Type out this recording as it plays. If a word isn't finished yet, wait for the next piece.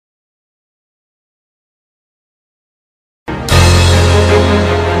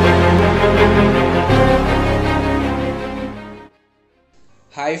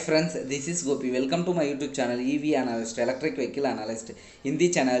Hi friends, this is Gopi. Welcome to my YouTube channel EV Analyst, Electric Vehicle Analyst. In the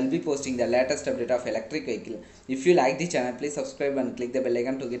channel, I will be posting the latest update of electric vehicle. If you like the channel, please subscribe and click the bell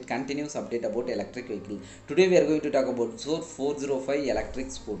icon to get continuous update about electric vehicle. Today we are going to talk about ZOR 405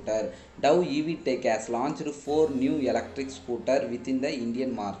 electric scooter. DAO EV Tech has launched 4 new electric scooter within the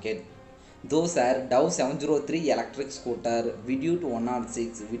Indian market. Those are DAO 703 electric scooter, Vidute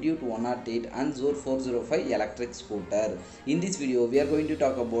 106, Vidute 108 and ZOR 405 electric scooter. In this video, we are going to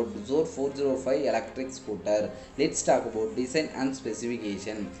talk about ZOR 405 electric scooter. Let's talk about design and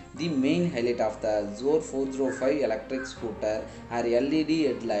specification. The main highlight of the ZOR 405 electric scooter are LED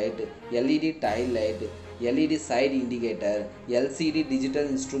headlight, LED tail light, LED side indicator, LCD digital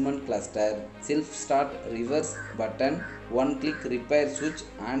instrument cluster, self-start reverse button, one-click repair switch,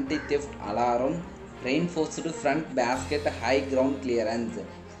 anti-theft alarm, reinforced front basket, high ground clearance.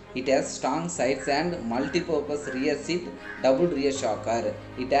 It has strong sides and multi-purpose rear seat, double rear shocker.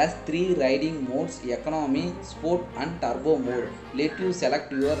 It has 3 riding modes: economy, sport and turbo mode. Let you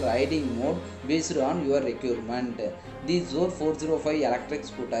select your riding mode based on your requirement. The ZOR 405 electric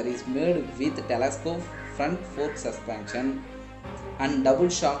scooter is made with telescope front fork suspension and double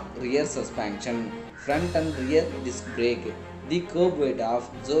shock rear suspension, front and rear disc brake. The curb weight of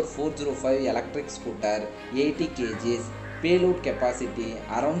ZOR 405 electric scooter 80 kg, payload capacity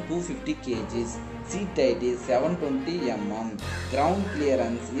around 250 kg, seat height is 720 mm, ground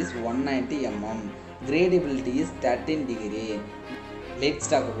clearance is 190 mm, gradability is 13 degree. Let's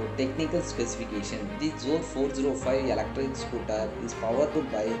talk about technical specification. The ZOR 405 electric scooter is powered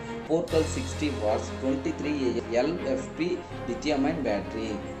by Portal 60 watts 23 LFP lithium-ion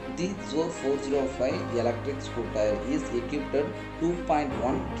battery. The ZOR 405 electric scooter is equipped with 2.1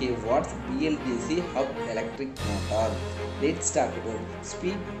 kW BLDC hub electric motor. Let's talk about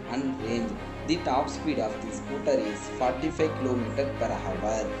speed and range. The top speed of the scooter is 45 km per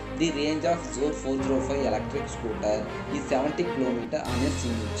hour. The range of ZOR 405 electric scooter is 70 km on a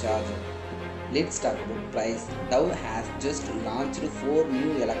single charge. Let's talk about price. DAO has just launched 4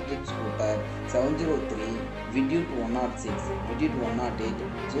 new electric scooter: 703, Vidute 106, Vidute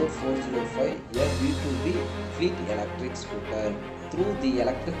 108, ZOR 405, a B2B fleet electric scooter. Through the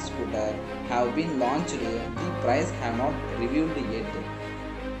electric scooter have been launched, the price have not revealed yet.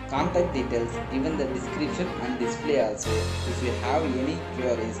 Contact details given the description and display also. If you have any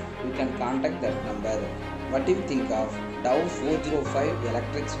queries, you can contact that number. What do you think of DAO 405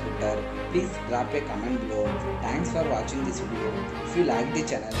 electric scooter? Please drop a comment below. Thanks for watching this video. If you like the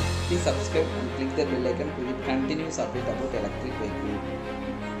channel, please subscribe and click the bell icon to get continuous update about electric vehicle.